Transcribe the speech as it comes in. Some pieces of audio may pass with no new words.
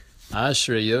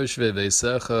Ashrei Yoshve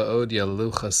Veisecha Od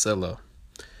Yalu Chasela.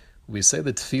 We say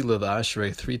the tefillah of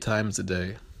Ashrei 3 times a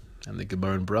day, and the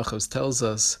Gemara in Brachos tells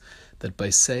us that by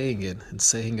saying it, and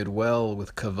saying it well,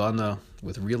 with kavana,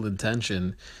 with real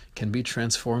intention, can be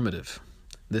transformative.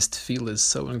 This tefillah is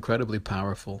so incredibly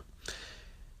powerful.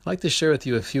 I'd like to share with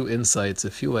you a few insights,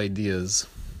 a few ideas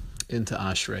into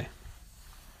Ashrei.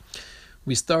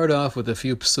 We start off with a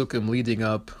few psukim leading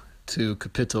up to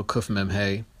Kapitel Kuf Mem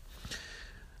Hey.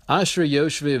 Ashrei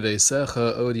Yoshve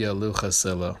Veisecha Od Yalu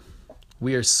Chasela.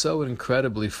 We are so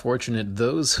incredibly fortunate,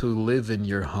 those who live in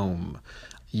your home.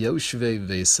 Yoshve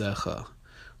Veisecha.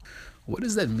 What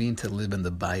does that mean to live in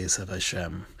the bayis of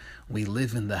Hashem? We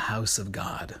live in the house of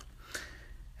God.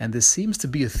 And this seems to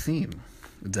be a theme.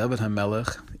 David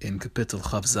HaMelech, in Kapitel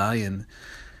Chav Zayin,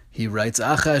 he writes,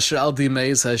 Acha shalti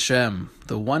meis Hashem.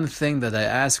 The one thing that I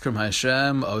ask from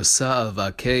Hashem, Osa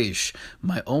avakesh,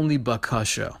 my only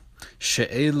bakasha.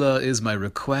 She'ela is my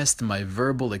request, my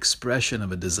verbal expression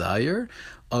of a desire.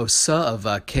 Osa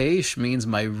avakesh means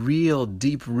my real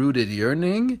deep-rooted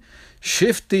yearning.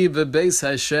 Shifti v'beis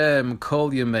Hashem kol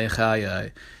yemei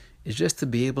chayai is just to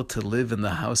be able to live in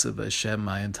the house of Hashem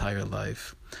my entire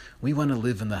life. We want to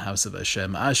live in the house of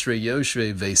Hashem. Ashrei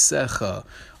Yoshve Veisecha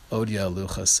Od Yalu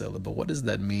Chasela. But what does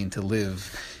that mean to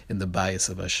live in the bayis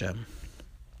of Hashem?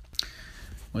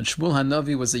 When Shmuel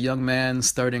Hanavi was a young man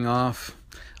starting off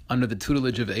under the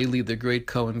tutelage of Eli, the great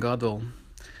Kohen Gadol,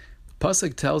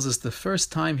 Pasuk tells us the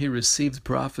first time he received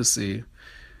prophecy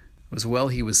was while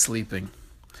he was sleeping.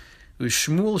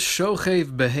 Shmuel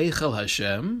shochev beheichel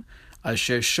Hashem,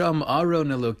 asher sham Aron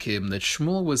Elokim, that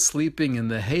Shmuel was sleeping in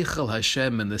the Heichel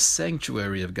Hashem, in the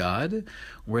sanctuary of God,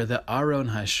 where the Aron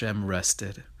Hashem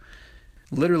rested.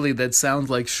 Literally, that sounds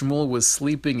like Shmuel was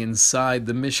sleeping inside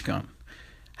the Mishkan.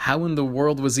 How in the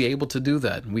world was he able to do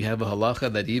that? We have a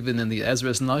halacha that even in the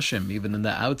Ezras Nashim, even in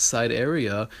the outside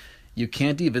area, you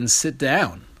can't even sit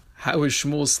down. How is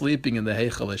Shmuel sleeping in the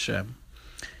Heichel Hashem?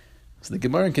 So the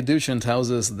Gemara in Kedushin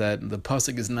tells us that the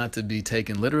pasuk is not to be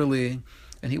taken literally,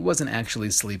 and he wasn't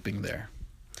actually sleeping there.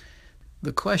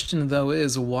 The question, though,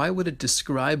 is why would it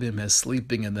describe him as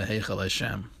sleeping in the Heichel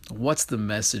Hashem? What's the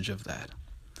message of that?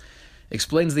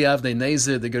 Explains the Avnei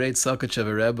Nezer, the great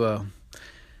Sakhachever Rebbe,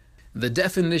 the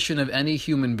definition of any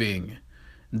human being,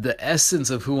 the essence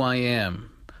of who I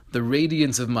am, the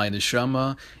radiance of my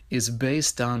neshama, is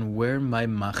based on where my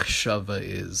machshava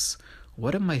is.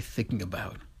 What am I thinking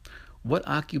about? What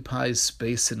occupies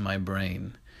space in my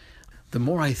brain? The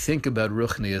more I think about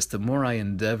Ruchnius, the more I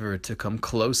endeavor to come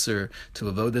closer to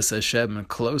Avodas Hashem and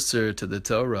closer to the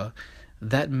Torah,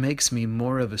 that makes me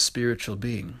more of a spiritual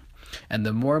being. And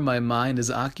the more my mind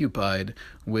is occupied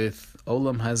with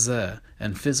Olam Hazeh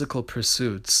and physical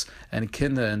pursuits and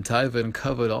Kinna and Taiva and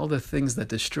Kavod, all the things that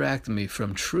distract me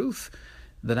from truth,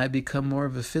 then I become more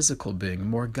of a physical being,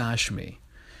 more Gashmi.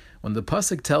 When the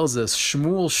pasuk tells us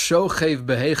Shmuel shochev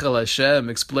beheichel Hashem,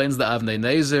 explains the Avnei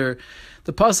Nezer,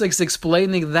 the pasuk's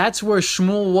explaining that's where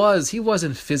Shmuel was. He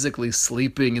wasn't physically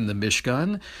sleeping in the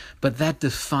Mishkan, but that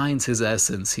defines his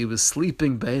essence. He was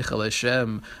sleeping beheichel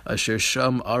Hashem, asher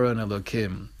sham Aron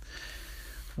Elokim.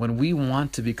 When we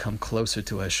want to become closer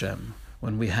to Hashem,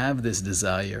 when we have this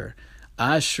desire,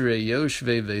 Ashrei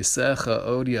Yoshve Veisecha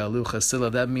Od Yalu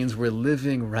Chasela, that means we're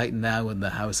living right now in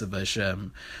the house of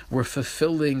Hashem. We're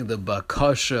fulfilling the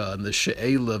bakasha and the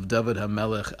she'ela of David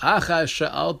HaMelech. Acha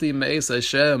sha'alti meis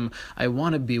Hashem, I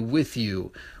want to be with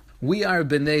you. We are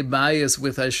b'nei bayis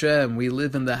with Hashem. We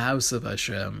live in the house of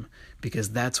Hashem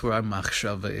because that's where our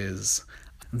machshava is.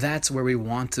 That's where we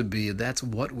want to be. That's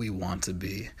what we want to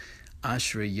be.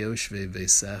 Ashrei Yoshve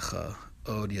Veisecha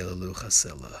Od Yalu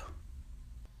Chasela.